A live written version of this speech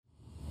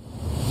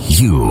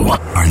You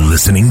are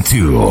listening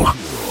to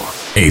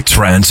a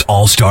Trance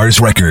All-Stars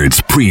Records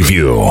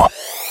preview.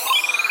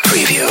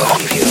 Breathe in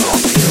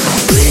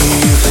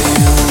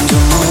the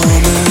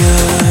moment,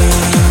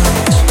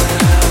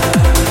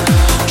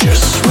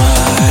 just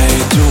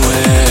ride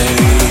away.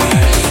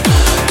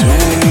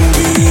 Don't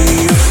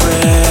be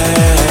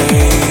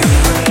afraid,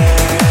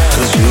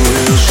 'cause you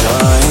will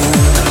shine.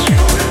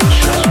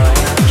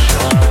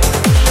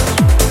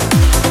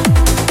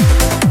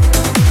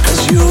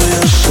 'Cause you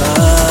will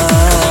shine.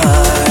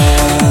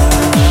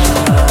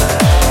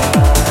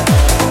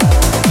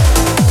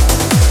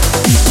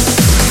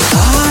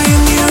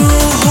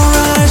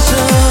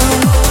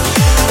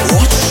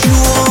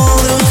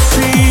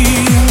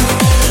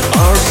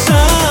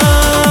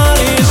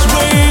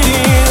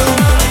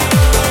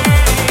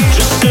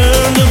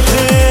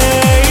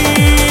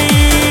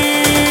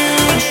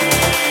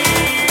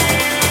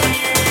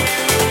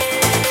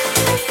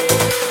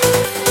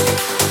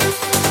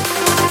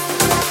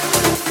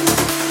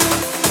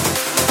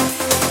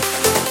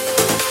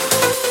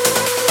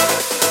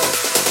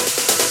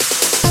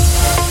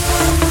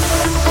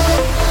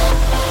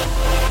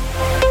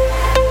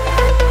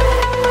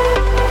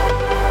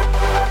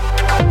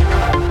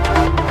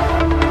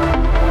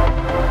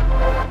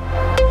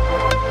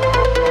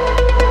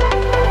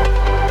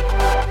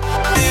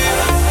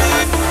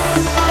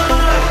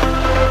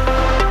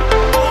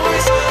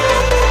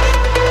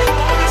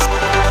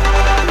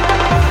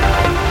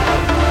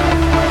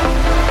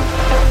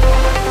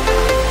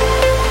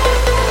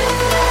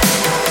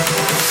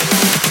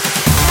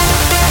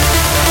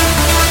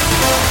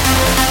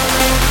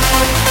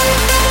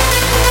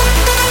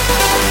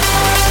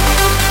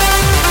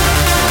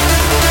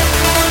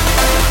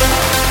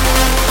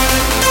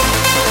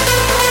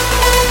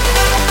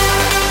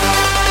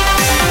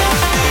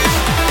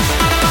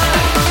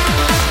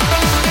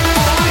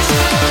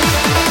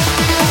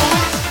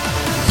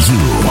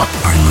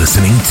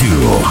 Listening to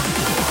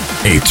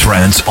a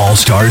Trance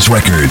All-Stars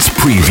Records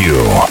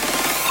preview.